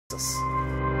നമസ്കാരം,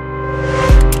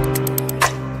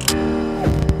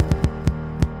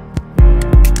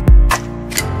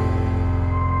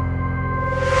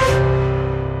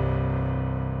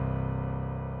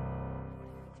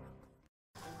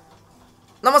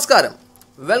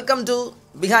 welcome to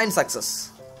behind success.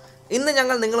 ഇന്ന്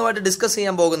ഞങ്ങൾ നിങ്ങളുമായിട്ട് ഡിസ്കസ്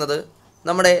ചെയ്യാൻ പോകുന്നത്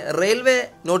നമ്മുടെ റെയിൽവേ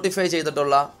നോട്ടിഫൈ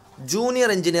ചെയ്തിട്ടുള്ള ജൂനിയർ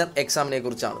എഞ്ചിനീയർ എക്സാമിനെ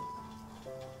കുറിച്ചാണ്.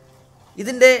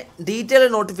 ഇതിൻ്റെ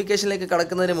ഡീറ്റെയിൽഡ് നോട്ടിഫിക്കേഷനിലേക്ക്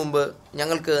കടക്കുന്നതിന് മുമ്പ്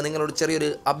ഞങ്ങൾക്ക് നിങ്ങളോട് ചെറിയൊരു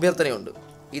അഭ്യർത്ഥനയുണ്ട്.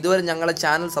 ഇതുവരെ ഞങ്ങളെ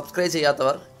ചാനൽ സബ്സ്ക്രൈബ്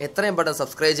ചെയ്യാത്തവർ എത്രയും പെട്ടെന്ന്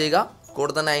സബ്സ്ക്രൈബ് ചെയ്യുക.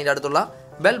 കൂടെ തന്നെ അതിൻ്റെ അടുത്തുള്ള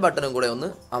ബെൽ ബട്ടണും കൂടെ ഒന്ന്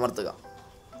അമർത്തുക.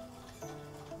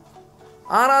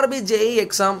 RRB JE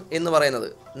എക്സാം എന്ന് പറയുന്നത്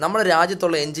നമ്മുടെ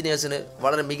രാജ്യത്തുള്ള എഞ്ചിനീയേഴ്സിന്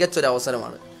വളരെ മികച്ചൊരു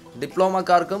അവസരമാണ്.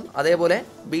 ഡിപ്ലോമക്കാർക്കും അതേപോലെ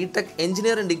ബിടെക്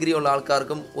എഞ്ചിനീയറിംഗ് ഡിഗ്രി ഉള്ള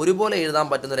ആൾക്കാർക്കും ഒരുപോലെ എഴുതാൻ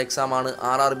പറ്റുന്നൊരു എക്സാമാണ്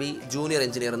RRB ജൂനിയർ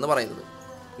എഞ്ചിനീയർ എന്ന് പറയുന്നത്.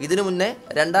 ഇതിനു മുന്നേ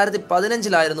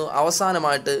 2015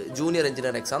 അവസാനമായിട്ട് ജൂനിയർ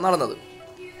എഞ്ചിനീയർ എക്സാം നടന്നത്.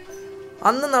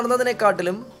 അന്ന്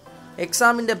നടന്നതിനെക്കാട്ടിലും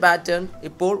എക്സാമിൻ്റെ പാറ്റേൺ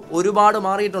ഇപ്പോൾ ഒരുപാട്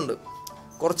മാറിയിട്ടുണ്ട്.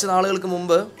 കുറച്ച് നാളുകൾക്ക്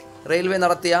മുമ്പ് റെയിൽവേ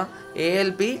നടത്തിയ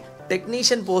ALP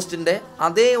ടെക്നീഷ്യൻ പോസ്റ്റിൻ്റെ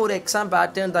അതേ ഒരു എക്സാം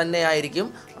പാറ്റേൺ തന്നെയായിരിക്കും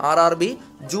RRB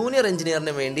ജൂനിയർ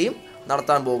എഞ്ചിനീയറിന് വേണ്ടിയും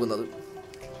നടത്താൻ പോകുന്നത്.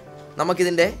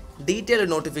 നമുക്കിതിൻ്റെ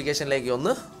ഡീറ്റെയിൽഡ് നോട്ടിഫിക്കേഷനിലേക്ക്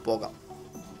ഒന്ന് പോകാം.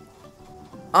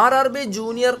 RRB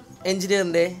ജൂനിയർ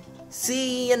എഞ്ചിനീയറിൻ്റെ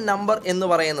CEN നമ്പർ എന്ന്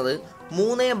പറയുന്നത്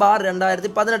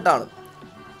 3/2018 ആണ്.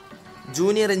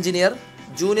 Junior engineer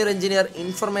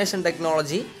information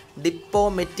technology, depot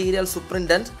material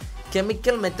superintendent,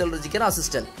 chemical metallurgical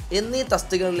assistant എന്നീ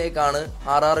തസ്തികകളിലേക്കാണ്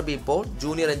RRB ഇപ്പോൾ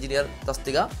ജൂനിയർ എഞ്ചിനീയർ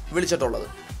തസ്തിക വിളിച്ചിട്ടുള്ളത്.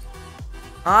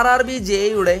 RRB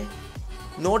JEയുടെ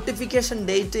നോട്ടിഫിക്കേഷൻ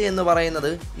ഡേറ്റ് എന്ന്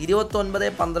പറയുന്നത്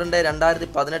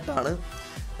 29/12/2018 ആണ്.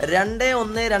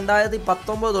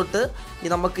 2/1/2019 തൊട്ട്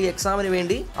നമുക്ക് ഈ എക്സാമിന്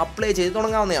വേണ്ടി അപ്ലൈ ചെയ്ത്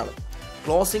തുടങ്ങാവുന്നതാണ്.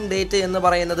 ക്ലോസിംഗ് ഡേറ്റ് എന്ന്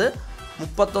പറയുന്നത്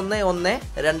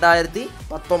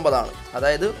 31/1/2019 ആണ്.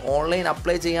 അതായത് ഓൺലൈൻ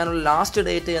അപ്ലൈ ചെയ്യാനുള്ള ലാസ്റ്റ്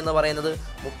ഡേറ്റ് എന്ന് പറയുന്നത്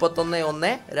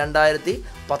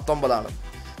 31/1/2019 ആണ്.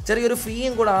 ചെറിയൊരു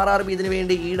ഫീയും കൂടെ RRB ഇതിനു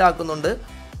വേണ്ടി ഈടാക്കുന്നുണ്ട്.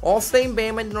 ഓഫ്ലൈൻ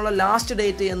പേയ്മെൻറ്റിനുള്ള ലാസ്റ്റ്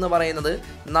ഡേറ്റ് എന്ന് പറയുന്നത്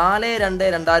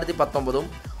 4/2/2019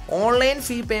 ഓൺലൈൻ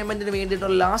ഫീ പേയ്മെൻറ്റിന്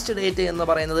വേണ്ടിയിട്ടുള്ള ലാസ്റ്റ് ഡേറ്റ് എന്ന്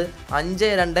പറയുന്നത്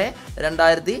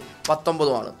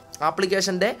 5/2/2019 ആണ്.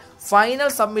 ആപ്ലിക്കേഷൻ്റെ ഫൈനൽ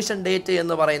സബ്മിഷൻ ഡേറ്റ്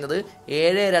എന്ന് പറയുന്നത്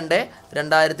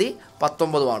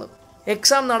 7/2/2019 ആണ്.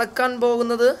 എക്സാം നടക്കാൻ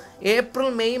പോകുന്നത്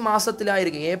ഏപ്രിൽ-മെയ്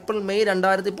മാസത്തിലായിരിക്കും. ഏപ്രിൽ-മെയ്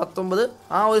 2019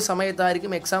 ആ ഒരു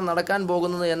സമയത്തായിരിക്കും എക്സാം നടക്കാൻ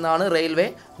പോകുന്നത് എന്നാണ് റെയിൽവേ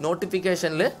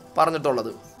നോട്ടിഫിക്കേഷനിൽ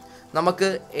പറഞ്ഞിട്ടുള്ളത്. നമുക്ക്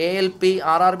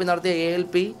RRB നടത്തിയ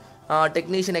ALP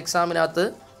ടെക്നീഷ്യൻ എക്സാമിനകത്ത്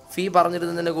ഫീ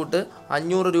പറഞ്ഞിരുന്നതിൻ്റെ കൂട്ട്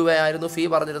 500 രൂപയായിരുന്നു ഫീ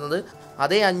പറഞ്ഞിരുന്നത്.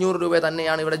 അതേ 500 രൂപ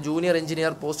തന്നെയാണ് ഇവിടെ ജൂനിയർ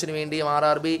എഞ്ചിനീയർ പോസ്റ്റിന് വേണ്ടിയും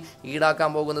RRB ഈടാക്കാൻ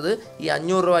പോകുന്നത്. ഈ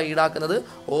 500 രൂപ ഈടാക്കുന്നത്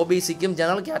OBCക്കും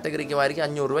ജനറൽ കാറ്റഗറിക്കുമായിരിക്കും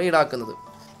 500 രൂപ ഈടാക്കുന്നത്.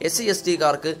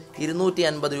 SC/ST-കാർക്ക്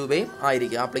 250 രൂപയും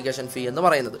ആയിരിക്കും ആപ്ലിക്കേഷൻ ഫീ എന്ന്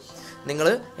പറയുന്നത്. നിങ്ങൾ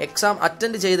എക്സാം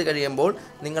അറ്റൻഡ് ചെയ്ത് കഴിയുമ്പോൾ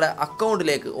നിങ്ങളുടെ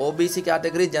അക്കൗണ്ടിലേക്ക് OBC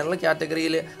കാറ്റഗറി, ജനറൽ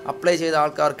കാറ്റഗറിയിൽ അപ്ലൈ ചെയ്ത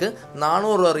ആൾക്കാർക്ക്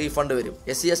 400 രൂപ റീഫണ്ട് വരും.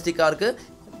 SC/ST-കാർക്ക്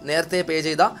നേരത്തെ പേ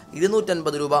ചെയ്ത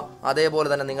 250 രൂപ അതേപോലെ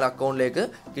തന്നെ നിങ്ങളുടെ അക്കൗണ്ടിലേക്ക്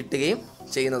കിട്ടുകയും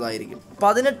ചെയ്യുന്നതായിരിക്കും.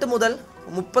 18 മുതൽ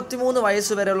 33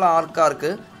 വയസ്സ് വരെയുള്ള ആൾക്കാർക്ക്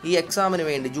ഈ എക്സാമിന്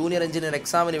വേണ്ടി ജൂനിയർ എഞ്ചിനീയർ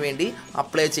എക്സാമിന് വേണ്ടി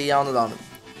അപ്ലൈ ചെയ്യാവുന്നതാണ്.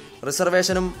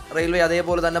 റിസർവേഷനും റെയിൽവേ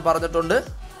അതേപോലെ തന്നെ പറഞ്ഞിട്ടുണ്ട്.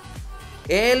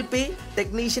 ALP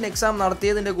ടെക്നീഷ്യൻ എക്സാം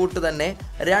നടത്തിയതിൻ്റെ കൂട്ട് തന്നെ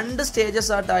 2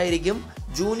 സ്റ്റേജസ് ആയിട്ടായിരിക്കും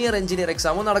ജൂനിയർ എഞ്ചിനീയർ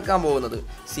എക്സാമും നടക്കാൻ പോകുന്നത്.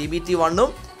 CBT 1ഉം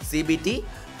CBT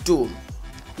 2ഉം.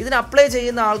 ഇതിന് അപ്ലൈ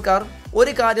ചെയ്യുന്ന ആൾക്കാർ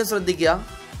ഒരു കാര്യം ശ്രദ്ധിക്കുക.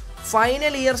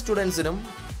 ഫൈനൽ ഇയർ സ്റ്റുഡൻസിനും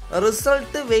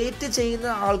റിസൾട്ട് വെയിറ്റ് ചെയ്യുന്ന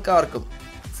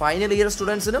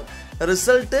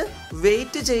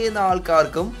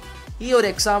ആൾക്കാർക്കും ഈ ഒരു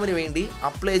എക്സാമിന് വേണ്ടി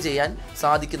അപ്ലൈ ചെയ്യാൻ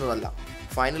സാധിക്കുന്നതല്ല.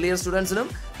 ഫൈനൽ ഇയർ സ്റ്റുഡൻസിനും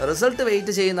റിസൾട്ട്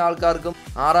വെയിറ്റ് ചെയ്യുന്ന ആൾക്കാർക്കും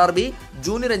RRB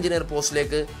ജൂനിയർ എഞ്ചിനീയർ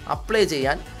പോസ്റ്റിലേക്ക് അപ്ലൈ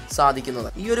ചെയ്യാൻ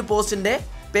സാധിക്കുന്നതാണ്. ഈ ഒരു പോസ്റ്റിൻ്റെ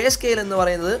പേ സ്കെയിൽ എന്ന്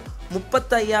പറയുന്നത്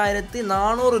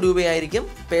 35,400 രൂപയായിരിക്കും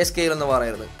പേ സ്കെയിൽ എന്ന്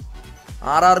പറയുന്നത്.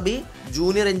 RRB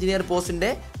junior engineer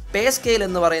പോസ്റ്റിൻ്റെ pay scale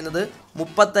എന്ന് പറയുന്നത്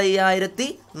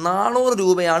 35,400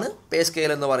 രൂപയാണ് പേ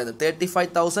സ്കെയിൽ എന്ന് പറയുന്നത്.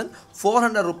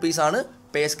 35,400 റുപ്പീസാണ്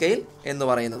പേ സ്കെയിൽ എന്ന്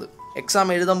പറയുന്നത്. എക്സാം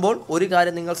എഴുതുമ്പോൾ ഒരു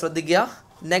കാര്യം നിങ്ങൾ ശ്രദ്ധിക്കുക.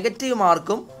 നെഗറ്റീവ്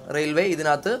മാർക്കും റെയിൽവേ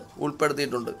ഇതിനകത്ത്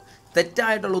ഉൾപ്പെടുത്തിയിട്ടുണ്ട്.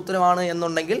 തെറ്റായിട്ടുള്ള ഉത്തരവാണ്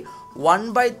എന്നുണ്ടെങ്കിൽ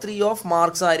 1/3 ഓഫ്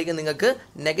മാർക്സ് ആയിരിക്കും നിങ്ങൾക്ക്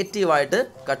നെഗറ്റീവായിട്ട്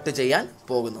കട്ട് ചെയ്യാൻ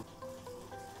പോകുന്നു.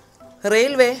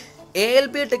 റെയിൽവേ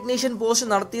ALP ടെക്നീഷ്യൻ പോസ്റ്റ്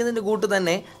നടത്തിയതിൻ്റെ കൂട്ട്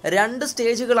തന്നെ 2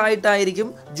 സ്റ്റേജുകളായിട്ടായിരിക്കും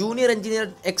ജൂനിയർ എഞ്ചിനീയർ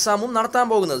എക്സാമും നടത്താൻ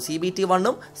പോകുന്നത്. CBT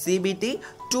 1ഉം CBT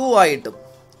 2 ആയിട്ടും.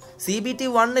 CBT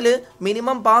 1ൽ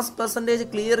മിനിമം പാസ് പെർസെൻറ്റേജ്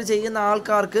ക്ലിയർ ചെയ്യുന്ന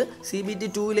ആൾക്കാർക്ക് CBT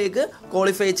 2ലേക്ക്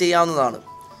ക്വാളിഫൈ ചെയ്യാവുന്നതാണ്.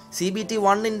 CBT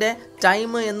 1ൻ്റെ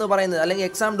ടൈം എന്ന് പറയുന്നത് അല്ലെങ്കിൽ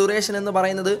എക്സാം ഡ്യൂറേഷൻ എന്ന്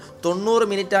പറയുന്നത് 90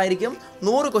 മിനിറ്റ് ആയിരിക്കും.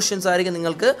 100 ക്വസ്റ്റ്യൻസ് ആയിരിക്കും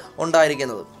നിങ്ങൾക്ക്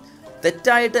ഉണ്ടായിരിക്കുന്നത്.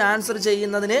 തെറ്റായിട്ട് ആൻസർ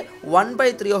ചെയ്യുന്നതിന്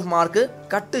 1/3 ഓഫ് മാർക്ക്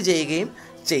കട്ട് ചെയ്യുകയും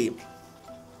ചെയ്യും.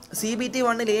 CBT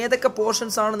 1-ൽ ഏതൊക്കെ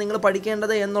പോർഷൻസാണ് നിങ്ങൾ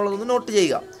പഠിക്കേണ്ടത് എന്നുള്ളതൊന്ന് നോട്ട്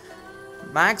ചെയ്യുക.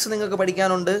 മാത്സ് നിങ്ങൾക്ക്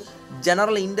പഠിക്കാനുണ്ട്,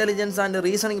 ജനറൽ ഇൻ്റലിജൻസ് ആൻഡ്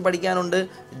റീസണിങ് പഠിക്കാനുണ്ട്,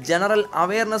 ജനറൽ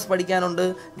അവെയർനെസ് പഠിക്കാനുണ്ട്,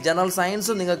 ജനറൽ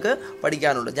സയൻസും നിങ്ങൾക്ക്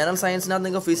പഠിക്കാനുണ്ട്. ജനറൽ സയൻസിനകത്ത്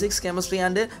നിങ്ങൾക്ക് physics, chemistry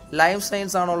and life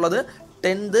science ആണുള്ളത്.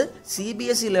 10th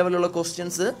CBSE ലെവലുള്ള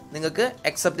ക്വസ്റ്റ്യൻസ് നിങ്ങൾക്ക്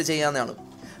അക്സെപ്റ്റ് ചെയ്യാവുന്നതാണ്.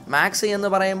 മാത്സ് എന്ന്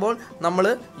പറയുമ്പോൾ നമ്മൾ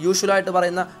യൂഷ്വലായിട്ട്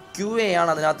പറയുന്ന QA ആണ്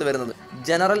അതിനകത്ത് വരുന്നത്.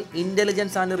 ജനറൽ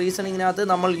ഇൻ്റലിജൻസ് ആൻഡ് റീസണിങ്ങിനകത്ത്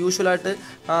നമ്മൾ യൂഷ്വലായിട്ട്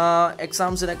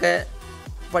എക്സാംസിനൊക്കെ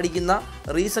പഠിക്കുന്ന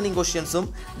റീസണിങ് ക്വസ്റ്റ്യൻസും,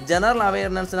 ജനറൽ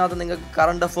അവെയർനെസ്സിനകത്ത് നിങ്ങൾക്ക്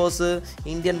current affairs,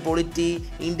 Indian polity,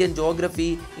 Indian geography,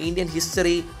 Indian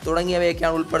history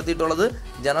തുടങ്ങിയവയൊക്കെയാണ് ഉൾപ്പെടുത്തിയിട്ടുള്ളത്.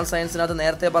 ജനറൽ സയൻസിനകത്ത്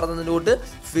നേരത്തെ പറഞ്ഞതിൻ്റെ കൂട്ട്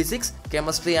physics,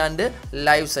 chemistry and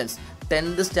life science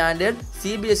 10th standard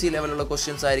CBSE ലെവലുള്ള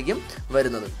questions ആയിരിക്കും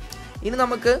വരുന്നത്. ഇനി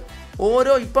നമുക്ക്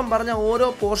ഇപ്പം പറഞ്ഞ ഓരോ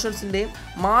പോർഷൻസിൻ്റെയും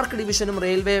മാർക്ക് ഡിവിഷനും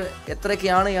റെയിൽവേ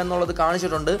എത്രയൊക്കെയാണ് എന്നുള്ളത്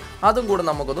കാണിച്ചിട്ടുണ്ട്. അതും കൂടെ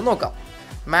നമുക്കൊന്ന് നോക്കാം.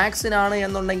 മാത്സിനാണ്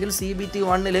എന്നുണ്ടെങ്കിൽ CBT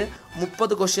 1-ൽ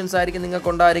 30 ക്വസ്റ്റ്യൻസ് ആയിരിക്കും നിങ്ങൾക്ക്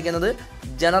ഉണ്ടായിരിക്കുന്നത്.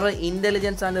 ജനറൽ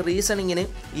ഇൻ്റലിജൻസ് ആൻഡ് റീസണിങ്ങിന്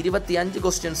 25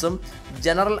 ക്വസ്റ്റ്യൻസും,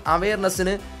 ജനറൽ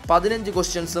അവെയർനെസ്സിന് 15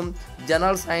 ക്വസ്റ്റ്യൻസും,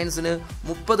 ജനറൽ സയൻസിന്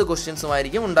 30 ക്വസ്റ്റ്യൻസും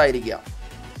ആയിരിക്കും ഉണ്ടായിരിക്കുക.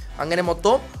 അങ്ങനെ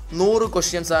മൊത്തം 100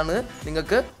 ക്വസ്റ്റ്യൻസ് ആണ്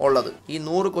നിങ്ങൾക്ക് ഉള്ളത്. ഈ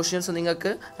 100 ക്വസ്റ്റ്യൻസ്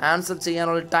നിങ്ങൾക്ക് ആൻസർ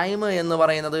ചെയ്യാനുള്ള ടൈം എന്ന്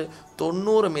പറയുന്നത്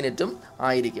 90 മിനിറ്റും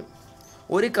ആയിരിക്കും.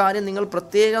 ഒരു കാര്യം നിങ്ങൾ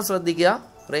പ്രത്യേകം ശ്രദ്ധിക്കുക,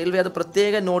 റെയിൽവേ അത്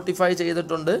പ്രത്യേകം നോട്ടിഫൈ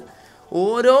ചെയ്തിട്ടുണ്ട്.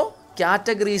 ഓരോ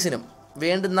കാറ്റഗറീസിനും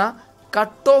വേണ്ടുന്ന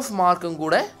കട്ട് ഓഫ് മാർക്കും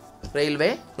കൂടെ റെയിൽവേ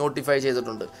നോട്ടിഫൈ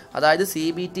ചെയ്തിട്ടുണ്ട്. അതായത്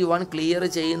CBT 1 ക്ലിയർ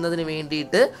ചെയ്യുന്നതിന്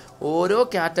വേണ്ടിയിട്ട് ഓരോ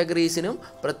കാറ്റഗറീസിനും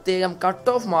പ്രത്യേകം കട്ട്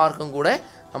ഓഫ് മാർക്കും കൂടെ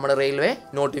നമ്മുടെ റെയിൽവേ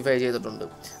നോട്ടിഫൈ ചെയ്തിട്ടുണ്ട്.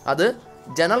 അത്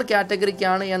ജനറൽ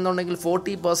കാറ്റഗറിക്കാണ് എന്നുണ്ടെങ്കിൽ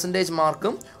 40%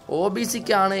 മാർക്കും,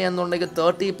 OBCക്കാണ് എന്നുണ്ടെങ്കിൽ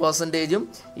 30%,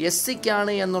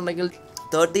 SCക്കാണ് എന്നുണ്ടെങ്കിൽ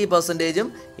 30%,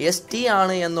 ST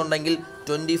ആണ് എന്നുണ്ടെങ്കിൽ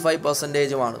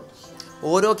 25%.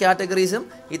 ഓരോ കാറ്റഗറീസും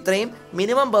ഇത്രയും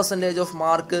minimum percentage off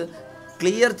mark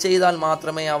clear ചെയ്താൽ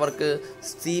മാത്രമേ അവർക്ക്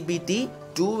CBT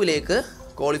 2-ലേക്ക്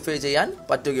ക്വാളിഫൈ ചെയ്യാൻ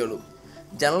പറ്റുകയുള്ളൂ.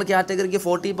 General കാറ്റഗറിക്ക്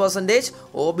 40%,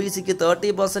 OBCക്ക്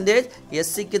 30%,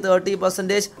 SCക്ക്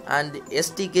 30% and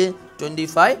STക്ക്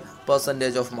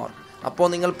 25% off mark. അപ്പോൾ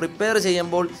നിങ്ങൾ പ്രിപ്പയർ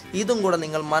ചെയ്യുമ്പോൾ ഇതും കൂടെ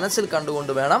നിങ്ങൾ മനസ്സിൽ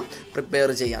കണ്ടുകൊണ്ട് വേണം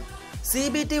പ്രിപ്പയർ ചെയ്യാൻ.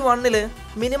 CBT 1-ൽ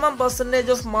minimum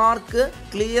percentage off mark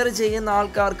clear ചെയ്യുന്ന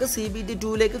ആൾക്കാർക്ക് CBT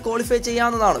 2-ലേക്ക് ക്വാളിഫൈ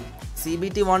ചെയ്യാവുന്നതാണ്.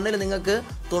 CBT 1-ൽ നിങ്ങൾക്ക്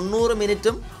 90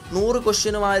 മിനിറ്റും 100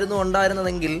 ക്വസ്റ്റ്യനുമായിരുന്നു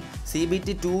ഉണ്ടായിരുന്നതെങ്കിൽ CBT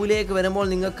 2-ലേക്ക് വരുമ്പോൾ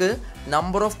നിങ്ങൾക്ക്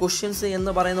നമ്പർ ഓഫ് ക്വസ്റ്റ്യൻസ്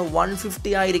എന്ന് പറയുന്നത്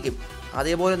 150 ആയിരിക്കും.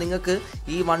 അതേപോലെ നിങ്ങൾക്ക്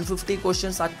ഈ 150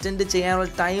 ക്വസ്റ്റ്യൻസ് അറ്റൻഡ് ചെയ്യാനുള്ള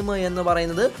ടൈം എന്ന്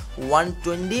പറയുന്നത്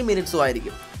 120 മിനിറ്റ്സും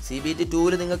ആയിരിക്കും. CBT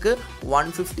 2-ൽ നിങ്ങൾക്ക്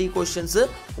 150 ക്വസ്റ്റ്യൻസ്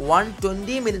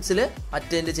 120 മിനിറ്റ്സിൽ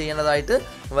അറ്റൻഡ് ചെയ്യേണ്ടതായിട്ട്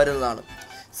വരുന്നതാണ്.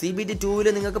 CBT 2-ൽ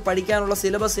നിങ്ങൾക്ക് പഠിക്കാനുള്ള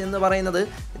സിലബസ് എന്ന് പറയുന്നത്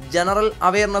ജനറൽ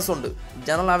അവെയർനെസ് ഉണ്ട്.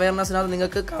 ജനറൽ അവെയർനെസ്സിനകത്ത്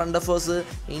നിങ്ങൾക്ക് current affairs,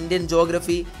 Indian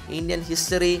geography, Indian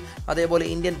history, അതേപോലെ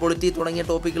ഇന്ത്യൻ പൊളിറ്റി തുടങ്ങിയ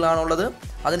ടോപ്പിക്കുകളാണുള്ളത്.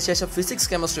 അതിനുശേഷം ഫിസിക്സ്,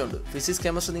 കെമിസ്ട്രി ഉണ്ട്. ഫിസിക്സ്,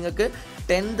 കെമിസ്ട്രി നിങ്ങൾക്ക്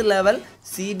 10th ലെവൽ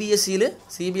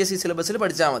CBSE സിലബസിൽ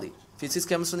പഠിച്ചാൽ മതി. ഫിസിക്സ്,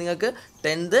 കെമിസ്ട്രി നിങ്ങൾക്ക്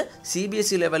 10th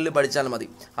CBSE ലെവലിൽ പഠിച്ചാൽ മതി.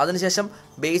 അതിനുശേഷം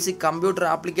ബേസിക് കമ്പ്യൂട്ടർ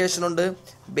ആപ്ലിക്കേഷൻ ഉണ്ട്,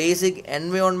 basic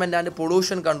environment and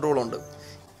pollution control ഉണ്ട്.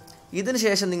 ഇതിന്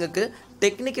ശേഷം നിങ്ങൾക്ക്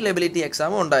ടെക്നിക്കൽ എബിലിറ്റി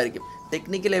എക്സാമും ഉണ്ടായിരിക്കും.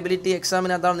 ടെക്നിക്കൽ എബിലിറ്റി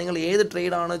എക്സാമിനകത്താണ് നിങ്ങൾ ഏത്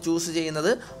ട്രേഡാണ് ചൂസ്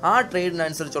ചെയ്യുന്നത് ആ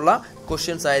ട്രേഡിനനുസരിച്ചുള്ള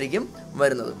ക്വസ്റ്റ്യൻസ് ആയിരിക്കും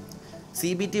വരുന്നത്.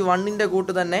 CBT 1-ൻ്റെ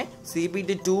കൂട്ട് തന്നെ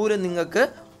CBT 2-ൽ നിങ്ങൾക്ക്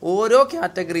ഓരോ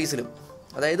കാറ്റഗറീസിലും,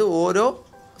 അതായത് ഓരോ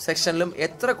സെക്ഷനിലും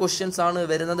എത്ര ക്വസ്റ്റ്യൻസ് ആണ്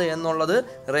വരുന്നത് എന്നുള്ളത്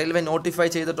റെയിൽവേ നോട്ടിഫൈ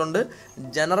ചെയ്തിട്ടുണ്ട്.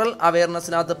 ജനറൽ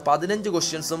അവെയർനെസ്സിനകത്ത് 15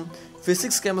 ക്വസ്റ്റ്യൻസും,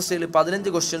 ഫിസിക്സ് കെമിസ്ട്രിയിൽ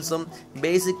 15 ക്വസ്റ്റ്യൻസും,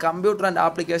 ബേസിക് കമ്പ്യൂട്ടർ ആൻഡ്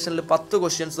ആപ്ലിക്കേഷനിൽ 10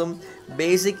 ക്വസ്റ്റ്യൻസും,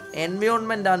 ബേസിക്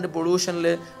എൻവയോൺമെൻറ്റ് ആൻഡ് പൊല്യൂഷനിൽ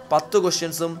 10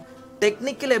 ക്വസ്റ്റ്യൻസും,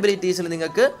 ടെക്നിക്കൽ എബിലിറ്റീസിൽ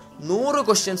നിങ്ങൾക്ക് 100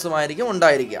 ക്വസ്റ്റ്യൻസുമായിരിക്കും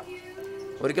ഉണ്ടായിരിക്കുക.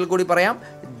 ഒരിക്കൽ കൂടി പറയാം,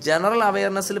 ജനറൽ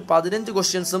അവെയർനെസ്സിൽ 15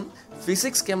 ക്വസ്റ്റ്യൻസും,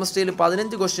 ഫിസിക്സ് കെമിസ്ട്രിയിൽ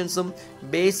 15 ക്വസ്റ്റ്യൻസും,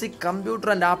 ബേസിക് കമ്പ്യൂട്ടർ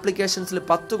ആൻഡ് ആപ്ലിക്കേഷൻസിൽ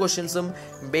 10 ക്വസ്റ്റ്യൻസും,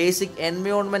 ബേസിക്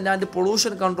എൻവയോൺമെൻറ്റ് ആൻഡ്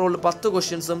പൊല്യൂഷൻ കൺട്രോളിൽ 10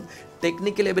 ക്വസ്റ്റ്യൻസും,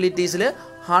 ടെക്നിക്കൽ എബിലിറ്റീസിൽ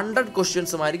 100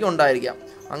 ക്വസ്റ്റ്യൻസുമായിരിക്കും ഉണ്ടായിരിക്കുക.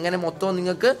 അങ്ങനെ മൊത്തം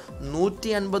നിങ്ങൾക്ക്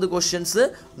 150 ക്വസ്റ്റ്യൻസ്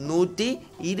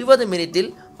 120 മിനിറ്റിൽ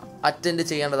അറ്റൻഡ്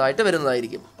ചെയ്യേണ്ടതായിട്ട്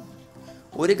വരുന്നതായിരിക്കും.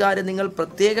 ഒരു കാര്യം നിങ്ങൾ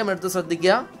പ്രത്യേകം എടുത്ത്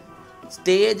ശ്രദ്ധിക്കുക,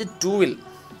 സ്റ്റേജ് 2-ൽ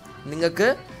നിങ്ങൾക്ക്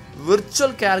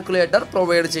വിർച്വൽ കാൽക്കുലേറ്റർ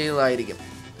പ്രൊവൈഡ് ചെയ്യുന്നതായിരിക്കും.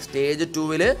 സ്റ്റേജ്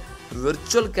 2-ൽ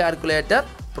വിർച്വൽ കാൽക്കുലേറ്റർ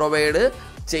പ്രൊവൈഡ്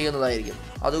ചെയ്യുന്നതായിരിക്കും.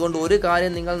 അതുകൊണ്ട് ഒരു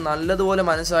കാര്യം നിങ്ങൾ നല്ലതുപോലെ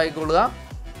മനസ്സിലാക്കിക്കൊള്ളുക,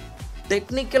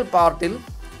 ടെക്നിക്കൽ പാർട്ടിൽ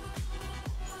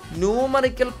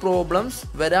ന്യൂമറിക്കൽ പ്രോബ്ലംസ്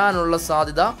വരാനുള്ള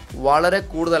സാധ്യത വളരെ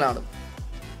കൂടുതലാണ്.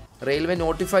 റെയിൽവേ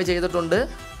നോട്ടിഫൈ ചെയ്തിട്ടുണ്ട്,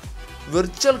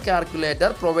 വിർച്വൽ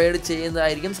കാൽക്കുലേറ്റർ പ്രൊവൈഡ്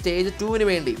ചെയ്യുന്നതായിരിക്കും സ്റ്റേജ് 2-ന്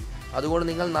വേണ്ടി. അതുകൊണ്ട്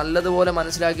നിങ്ങൾ നല്ലതുപോലെ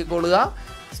മനസ്സിലാക്കിക്കൊള്ളുക,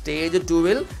 സ്റ്റേജ്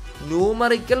 2-ൽ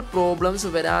ന്യൂമറിക്കൽ പ്രോബ്ലംസ്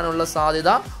വരാനുള്ള സാധ്യത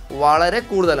വളരെ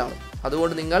കൂടുതലാണ്.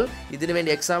 അതുകൊണ്ട് നിങ്ങൾ ഇതിനു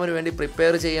വേണ്ടി എക്സാമിന് വേണ്ടി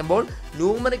പ്രിപ്പയർ ചെയ്യുമ്പോൾ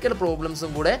ന്യൂമറിക്കൽ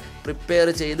പ്രോബ്ലംസും കൂടെ പ്രിപ്പയർ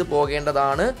ചെയ്ത്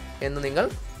പോകേണ്ടതാണ് എന്ന് നിങ്ങൾ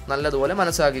നല്ലതുപോലെ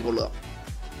മനസ്സിലാക്കിക്കൊള്ളുക.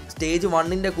 സ്റ്റേജ്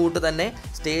 1-ൻ്റെ കൂട്ട് തന്നെ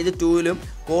സ്റ്റേജ് 2-ലും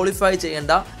ക്വാളിഫൈ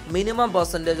ചെയ്യേണ്ട മിനിമം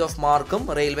പെർസെൻറ്റേജ് ഓഫ് മാർക്കും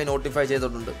റെയിൽവേ നോട്ടിഫൈ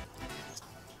ചെയ്തിട്ടുണ്ട്.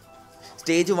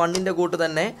 സ്റ്റേജ് 1-ൻ്റെ കൂട്ട്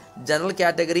തന്നെ ജനറൽ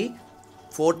കാറ്റഗറി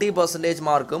 40%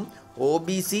 മാർക്കും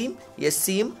OBCയും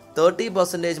SCയും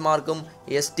 30% മാർക്കും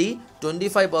ST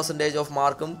 25% ഓഫ്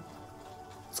മാർക്കും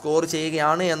സ്കോർ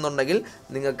ചെയ്യുകയാണ് എന്നുണ്ടെങ്കിൽ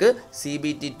നിങ്ങൾക്ക്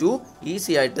CBT 2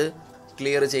 ഈസി ആയിട്ട്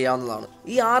ക്ലിയർ ചെയ്യാവുന്നതാണ്.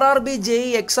 ഈ RRB JEE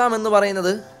എക്സാം എന്ന്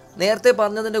പറയുന്നത് നേരത്തെ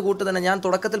പറഞ്ഞതിൻ്റെ കൂട്ട് തന്നെ, ഞാൻ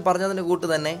തുടക്കത്തിൽ പറഞ്ഞതിൻ്റെ കൂട്ട്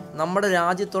തന്നെ, നമ്മുടെ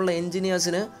രാജ്യത്തുള്ള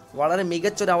എൻജിനീയേഴ്സിന് വളരെ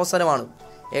മികച്ചൊരു അവസരമാണ്.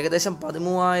 ഏകദേശം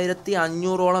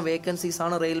 13,500ഓളം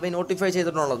വേക്കൻസീസാണ് റെയിൽവേ നോട്ടിഫൈ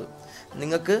ചെയ്തിട്ടുള്ളത്.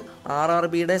 നിങ്ങൾക്ക്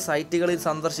RRBയുടെ സൈറ്റുകളിൽ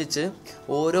സന്ദർശിച്ച്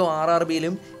ഓരോ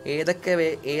RRBയിലും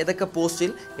ഏതൊക്കെ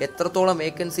പോസ്റ്റിൽ എത്രത്തോളം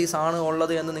വേക്കൻസീസ് ആണ്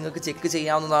ഉള്ളത് എന്ന് നിങ്ങൾക്ക് ചെക്ക്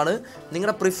ചെയ്യാവുന്നതാണ്.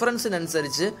 നിങ്ങളുടെ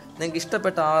പ്രിഫറൻസിനനുസരിച്ച് നിങ്ങൾക്ക്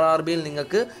ഇഷ്ടപ്പെട്ട RRBയിൽ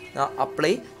നിങ്ങൾക്ക്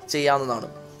അപ്ലൈ ചെയ്യാവുന്നതാണ്.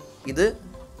 ഇത്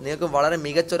നിങ്ങൾക്ക് വളരെ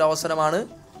മികച്ചൊരു അവസരമാണ്.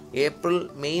 ഏപ്രിൽ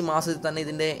മെയ് മാസത്തിൽ തന്നെ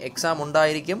ഇതിൻ്റെ എക്സാം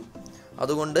ഉണ്ടായിരിക്കും.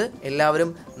 അതുകൊണ്ട് എല്ലാവരും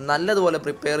നല്ലതുപോലെ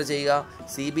പ്രിപ്പയർ ചെയ്യുക.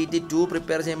 CBT 2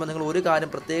 പ്രിപ്പയർ ചെയ്യുമ്പോൾ നിങ്ങൾ ഒരു കാര്യം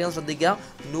പ്രത്യേകം ശ്രദ്ധിക്കുക,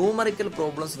 ന്യൂമറിക്കൽ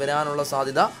പ്രോബ്ലംസ് വരാനുള്ള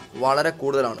സാധ്യത വളരെ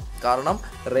കൂടുതലാണ്. കാരണം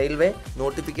റെയിൽവേ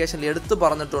നോട്ടിഫിക്കേഷനിൽ എടുത്തു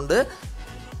പറഞ്ഞിട്ടുണ്ട്,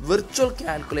 വിർച്വൽ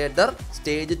കാൽക്കുലേറ്റർ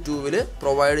സ്റ്റേജ് 2-ൽ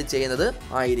പ്രൊവൈഡ് ചെയ്യുന്നത്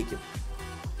ആയിരിക്കും.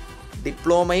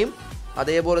 ഡിപ്ലോമയും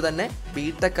അതേപോലെ തന്നെ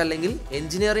BTech അല്ലെങ്കിൽ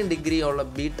എഞ്ചിനീയറിംഗ് ഡിഗ്രിയുള്ള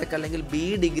BTech അല്ലെങ്കിൽ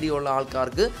BE ഡിഗ്രി ഉള്ള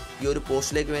ആൾക്കാർക്ക് ഈ ഒരു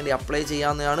പോസ്റ്റിലേക്ക് വേണ്ടി അപ്ലൈ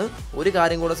ചെയ്യാവുന്നതാണ്. ഒരു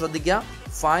കാര്യം കൂടെ ശ്രദ്ധിക്കുക,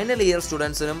 ഫൈനൽ ഇയർ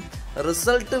സ്റ്റുഡൻസിനും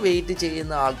റിസൾട്ട് വെയിറ്റ്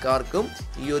ചെയ്യുന്ന ആൾക്കാർക്കും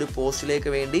ഈ ഒരു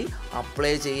പോസ്റ്റിലേക്ക് വേണ്ടി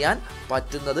അപ്ലൈ ചെയ്യാൻ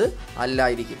പറ്റുന്നത്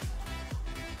അല്ലായിരിക്കും.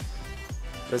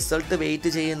 റിസൾട്ട്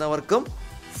വെയിറ്റ് ചെയ്യുന്നവർക്കും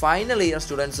ഫൈനൽ ഇയർ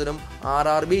സ്റ്റുഡൻസിനും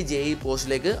RRB JEE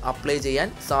പോസ്റ്റിലേക്ക് അപ്ലൈ ചെയ്യാൻ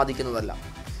സാധിക്കുന്നതല്ല.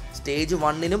 സ്റ്റേജ്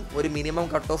 1-നും ഒരു മിനിമം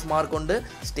കട്ട് ഓഫ് മാർക്കുണ്ട്,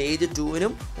 സ്റ്റേജ്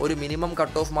 2-നും ഒരു മിനിമം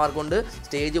കട്ട് ഓഫ് മാർക്കുണ്ട്.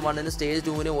 സ്റ്റേജ് 1-നും സ്റ്റേജ്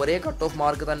 2-നും ഒരേ കട്ട് ഓഫ്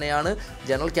മാർക്ക് തന്നെയാണ്.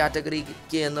 ജനറൽ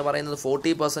കാറ്റഗറിക്ക് എന്ന് പറയുന്നത്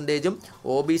 40%,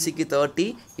 OBCക്ക് 30,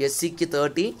 SCക്ക്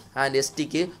 30 ആൻഡ്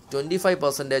STക്ക്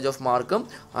 25% ഓഫ് മാർക്കും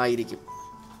ആയിരിക്കും.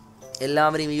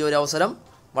 എല്ലാവരും ഈ ഒരു അവസരം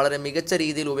വളരെ മികച്ച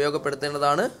രീതിയിൽ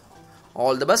ഉപയോഗപ്പെടുത്തേണ്ടതാണ്.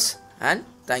 All the best and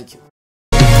thank you.